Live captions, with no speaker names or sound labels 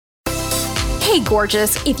Hey,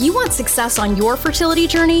 gorgeous. If you want success on your fertility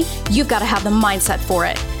journey, you've got to have the mindset for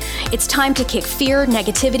it. It's time to kick fear,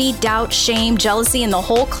 negativity, doubt, shame, jealousy, and the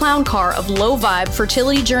whole clown car of low-vibe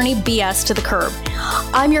fertility journey BS to the curb.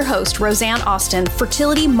 I'm your host, Roseanne Austin,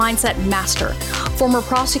 fertility mindset master, former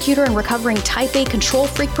prosecutor and recovering type A control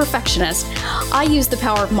freak perfectionist. I use the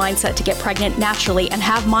power of mindset to get pregnant naturally and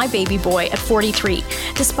have my baby boy at 43,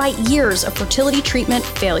 despite years of fertility treatment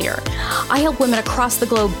failure. I help women across the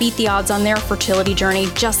globe beat the odds on their fertility journey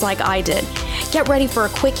just like I did. Get ready for a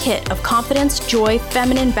quick hit of confidence, joy,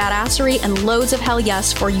 feminine badassery, and loads of hell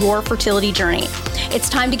yes for your fertility journey. It's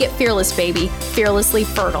time to get fearless, baby. Fearlessly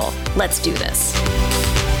fertile. Let's do this.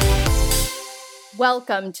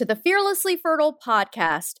 Welcome to the Fearlessly Fertile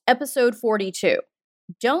Podcast, episode 42.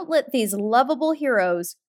 Don't let these lovable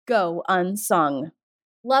heroes go unsung.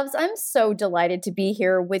 Loves, I'm so delighted to be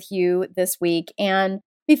here with you this week. And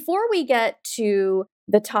before we get to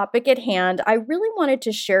the topic at hand, I really wanted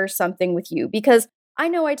to share something with you because I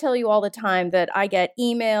know I tell you all the time that I get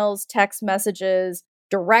emails, text messages,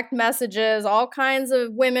 direct messages, all kinds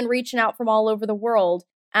of women reaching out from all over the world.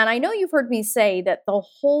 And I know you've heard me say that the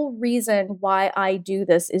whole reason why I do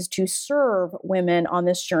this is to serve women on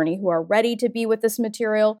this journey who are ready to be with this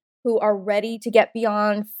material, who are ready to get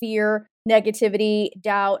beyond fear, negativity,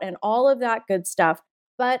 doubt, and all of that good stuff.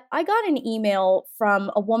 But I got an email from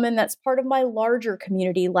a woman that's part of my larger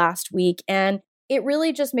community last week, and it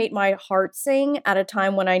really just made my heart sing at a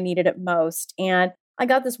time when I needed it most. And I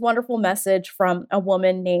got this wonderful message from a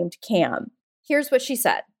woman named Cam. Here's what she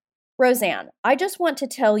said. Roseanne, I just want to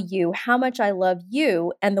tell you how much I love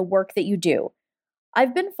you and the work that you do.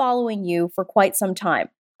 I've been following you for quite some time.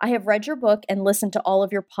 I have read your book and listened to all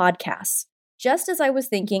of your podcasts. Just as I was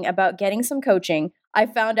thinking about getting some coaching, I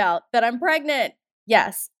found out that I'm pregnant.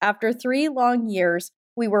 Yes, after 3 long years,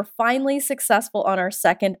 we were finally successful on our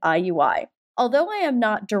second IUI. Although I am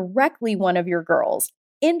not directly one of your girls,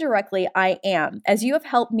 indirectly I am, as you have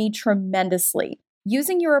helped me tremendously.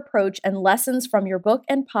 Using your approach and lessons from your book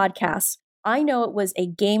and podcasts, I know it was a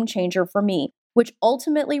game changer for me, which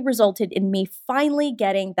ultimately resulted in me finally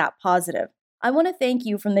getting that positive. I want to thank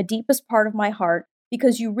you from the deepest part of my heart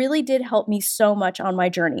because you really did help me so much on my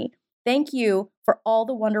journey. Thank you for all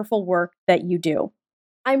the wonderful work that you do.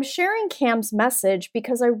 I'm sharing Cam's message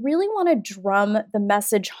because I really want to drum the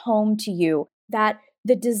message home to you that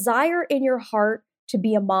the desire in your heart to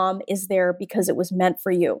be a mom is there because it was meant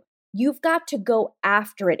for you. You've got to go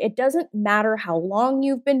after it. It doesn't matter how long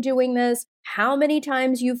you've been doing this, how many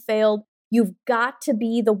times you've failed. You've got to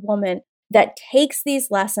be the woman that takes these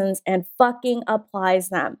lessons and fucking applies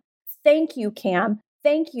them. Thank you, Cam.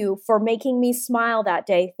 Thank you for making me smile that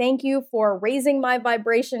day. Thank you for raising my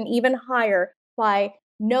vibration even higher by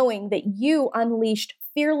knowing that you unleashed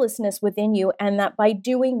fearlessness within you and that by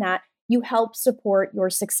doing that, you help support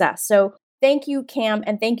your success. So thank you, Cam,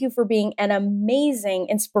 and thank you for being an amazing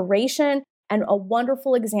inspiration and a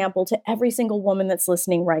wonderful example to every single woman that's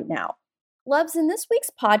listening right now. Loves, in this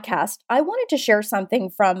week's podcast, I wanted to share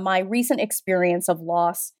something from my recent experience of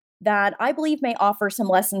loss that I believe may offer some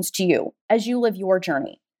lessons to you as you live your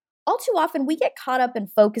journey. All too often, we get caught up in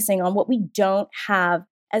focusing on what we don't have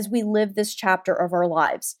as we live this chapter of our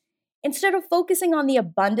lives, instead of focusing on the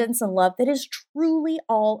abundance and love that is truly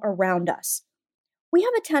all around us. We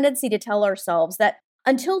have a tendency to tell ourselves that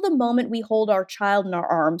until the moment we hold our child in our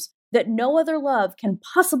arms, that no other love can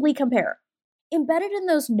possibly compare. Embedded in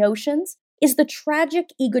those notions is the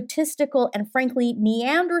tragic, egotistical, and frankly,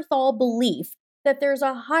 Neanderthal belief that there's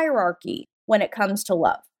a hierarchy when it comes to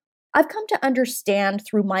love. I've come to understand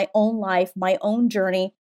through my own life, my own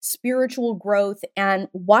journey, spiritual growth, and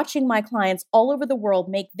watching my clients all over the world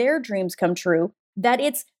make their dreams come true, that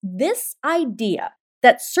it's this idea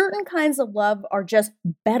that certain kinds of love are just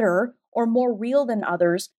better or more real than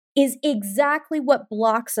others is exactly what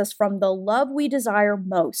blocks us from the love we desire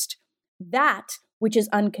most, that which is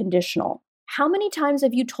unconditional. How many times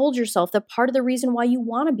have you told yourself that part of the reason why you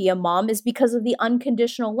want to be a mom is because of the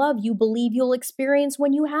unconditional love you believe you'll experience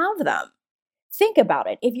when you have them? Think about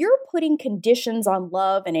it. If you're putting conditions on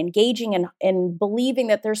love and engaging in believing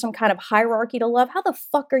that there's some kind of hierarchy to love, how the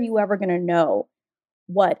fuck are you ever going to know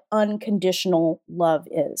what unconditional love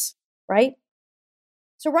is, right?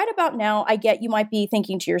 So right about now, I get you might be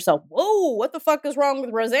thinking to yourself, whoa, what the fuck is wrong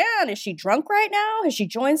with Roseanne? Is she drunk right now? Has she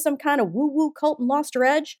joined some kind of woo-woo cult and lost her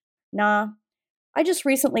edge? Nah, I just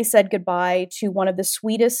recently said goodbye to one of the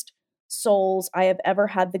sweetest souls I have ever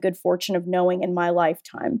had the good fortune of knowing in my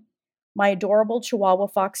lifetime. My adorable Chihuahua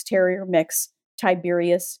Fox Terrier mix,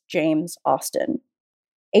 Tiberius James Austin.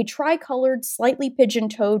 A tricolored, slightly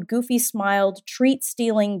pigeon-toed, goofy-smiled,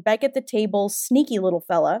 treat-stealing, beg-at-the-table, sneaky little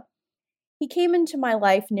fella. He came into my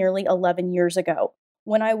life nearly 11 years ago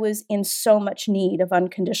when I was in so much need of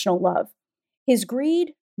unconditional love. His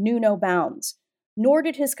greed knew no bounds, nor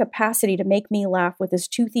did his capacity to make me laugh with his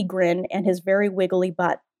toothy grin and his very wiggly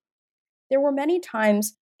butt. There were many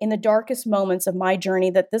times in the darkest moments of my journey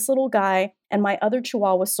that this little guy and my other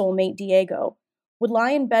Chihuahua soulmate, Diego, would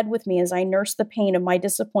lie in bed with me as I nursed the pain of my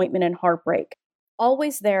disappointment and heartbreak.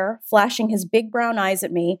 Always there, flashing his big brown eyes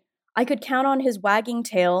at me, I could count on his wagging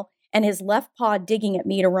tail and his left paw digging at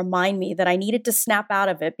me to remind me that I needed to snap out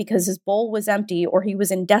of it because his bowl was empty or he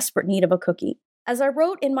was in desperate need of a cookie. As I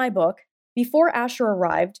wrote in my book, before Asher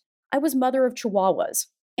arrived, I was mother of Chihuahuas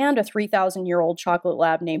and a 3,000-year-old chocolate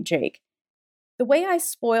lab named Jake. The way I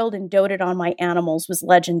spoiled and doted on my animals was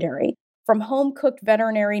legendary, from home-cooked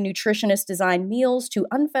veterinary nutritionist-designed meals to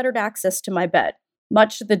unfettered access to my bed,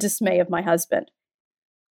 much to the dismay of my husband.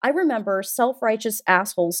 I remember self-righteous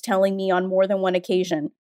assholes telling me on more than one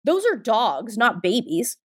occasion, "Those are dogs, not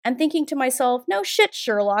babies," and thinking to myself, "No shit,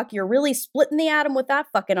 Sherlock, you're really splitting the atom with that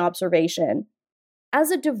fucking observation." As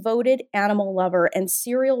a devoted animal lover and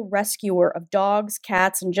serial rescuer of dogs,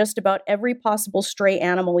 cats, and just about every possible stray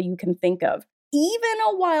animal you can think of, even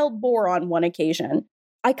a wild boar on one occasion,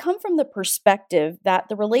 I come from the perspective that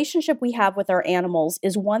the relationship we have with our animals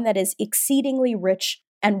is one that is exceedingly rich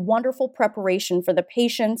and wonderful preparation for the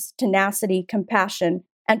patience, tenacity, compassion,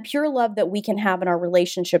 and pure love that we can have in our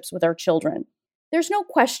relationships with our children. There's no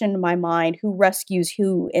question in my mind who rescues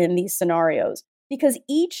who in these scenarios, because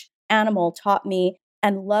each animal taught me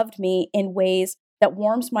and loved me in ways that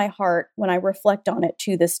warms my heart when I reflect on it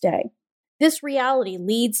to this day. This reality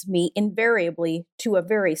leads me invariably to a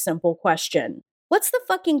very simple question. What's the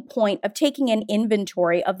fucking point of taking an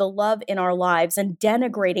inventory of the love in our lives and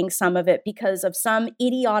denigrating some of it because of some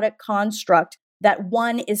idiotic construct that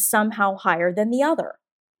one is somehow higher than the other?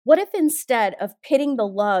 What if instead of pitting the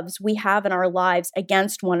loves we have in our lives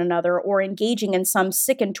against one another or engaging in some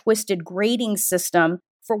sick and twisted grading system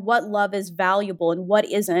for what love is valuable and what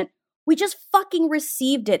isn't, we just fucking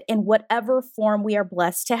received it in whatever form we are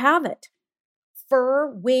blessed to have it?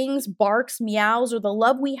 Fur, wings, barks, meows, or the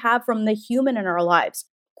love we have from the human in our lives.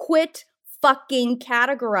 Quit fucking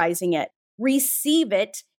categorizing it. Receive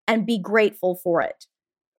it and be grateful for it.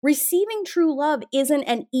 Receiving true love isn't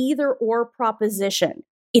an either or proposition.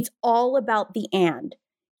 It's all about the and.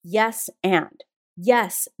 Yes, and.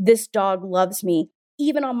 Yes, this dog loves me,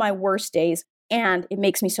 even on my worst days, and it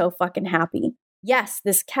makes me so fucking happy. Yes,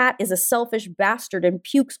 this cat is a selfish bastard and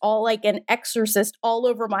pukes all like an exorcist all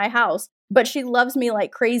over my house, but she loves me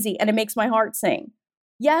like crazy and it makes my heart sing.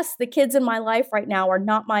 Yes, the kids in my life right now are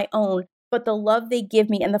not my own, but the love they give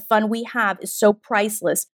me and the fun we have is so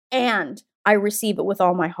priceless, and I receive it with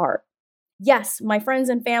all my heart. Yes, my friends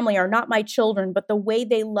and family are not my children, but the way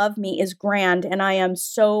they love me is grand, and I am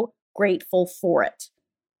so grateful for it.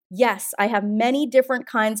 Yes, I have many different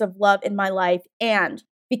kinds of love in my life, and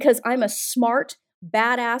because I'm a smart,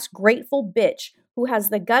 badass, grateful bitch who has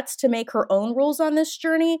the guts to make her own rules on this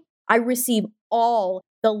journey, I receive all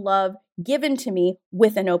the love given to me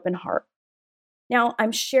with an open heart. Now,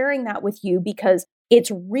 I'm sharing that with you because it's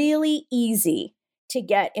really easy to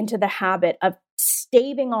get into the habit of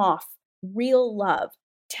staving off real love,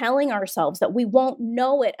 telling ourselves that we won't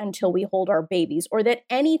know it until we hold our babies or that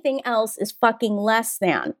anything else is fucking less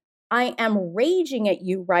than. I am raging at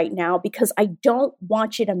you right now because I don't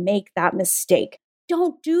want you to make that mistake.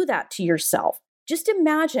 Don't do that to yourself. Just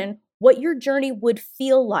imagine what your journey would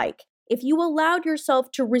feel like if you allowed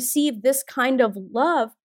yourself to receive this kind of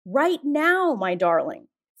love right now, my darling.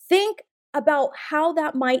 Think about how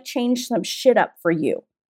that might change some shit up for you.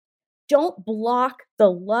 Don't block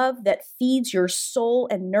the love that feeds your soul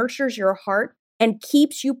and nurtures your heart and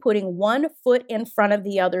keeps you putting one foot in front of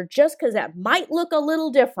the other just because that might look a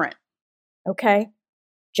little different. Okay?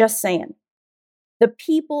 Just saying. The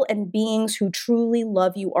people and beings who truly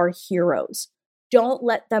love you are heroes. Don't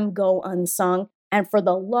let them go unsung. And for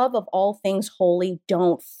the love of all things holy,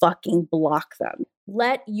 don't fucking block them.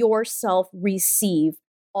 Let yourself receive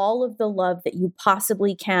all of the love that you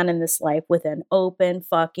possibly can in this life with an open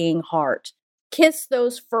fucking heart. Kiss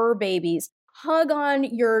those fur babies. Hug on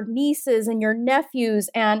your nieces and your nephews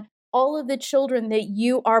and all of the children that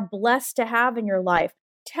you are blessed to have in your life.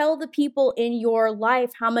 Tell the people in your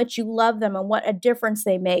life how much you love them and what a difference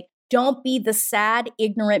they make. Don't be the sad,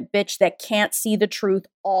 ignorant bitch that can't see the truth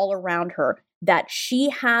all around her, that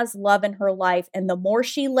she has love in her life, and the more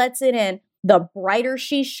she lets it in, the brighter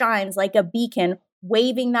she shines like a beacon,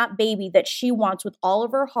 waving that baby that she wants with all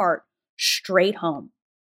of her heart straight home.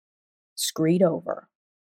 Screed over.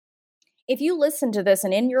 If you listen to this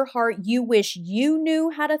and in your heart you wish you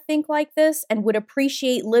knew how to think like this and would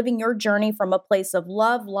appreciate living your journey from a place of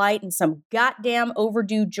love, light, and some goddamn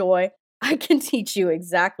overdue joy, I can teach you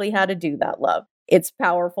exactly how to do that, love. It's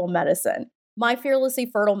powerful medicine. My Fearlessly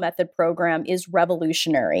Fertile Method program is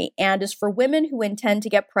revolutionary and is for women who intend to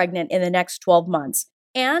get pregnant in the next 12 months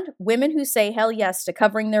and women who say hell yes to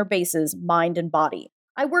covering their bases, mind and body.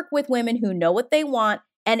 I work with women who know what they want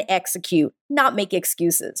and execute, not make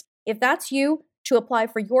excuses. If that's you, to apply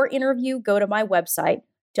for your interview, go to my website,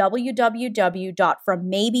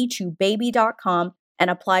 www.frommaybe2baby.com, and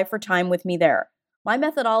apply for time with me there. My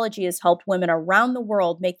methodology has helped women around the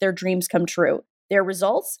world make their dreams come true. Their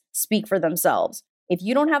results speak for themselves. If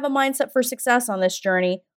you don't have a mindset for success on this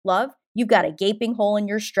journey, love, you've got a gaping hole in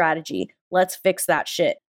your strategy. Let's fix that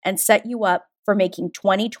shit and set you up for making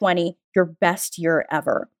 2020 your best year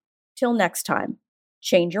ever. Till next time,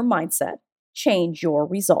 change your mindset. Change your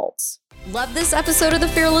results. Love this episode of the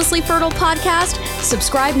Fearlessly Fertile podcast?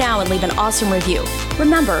 Subscribe now and leave an awesome review.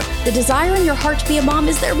 Remember, the desire in your heart to be a mom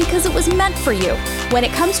is there because it was meant for you. When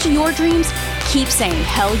it comes to your dreams, keep saying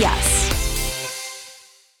hell yes.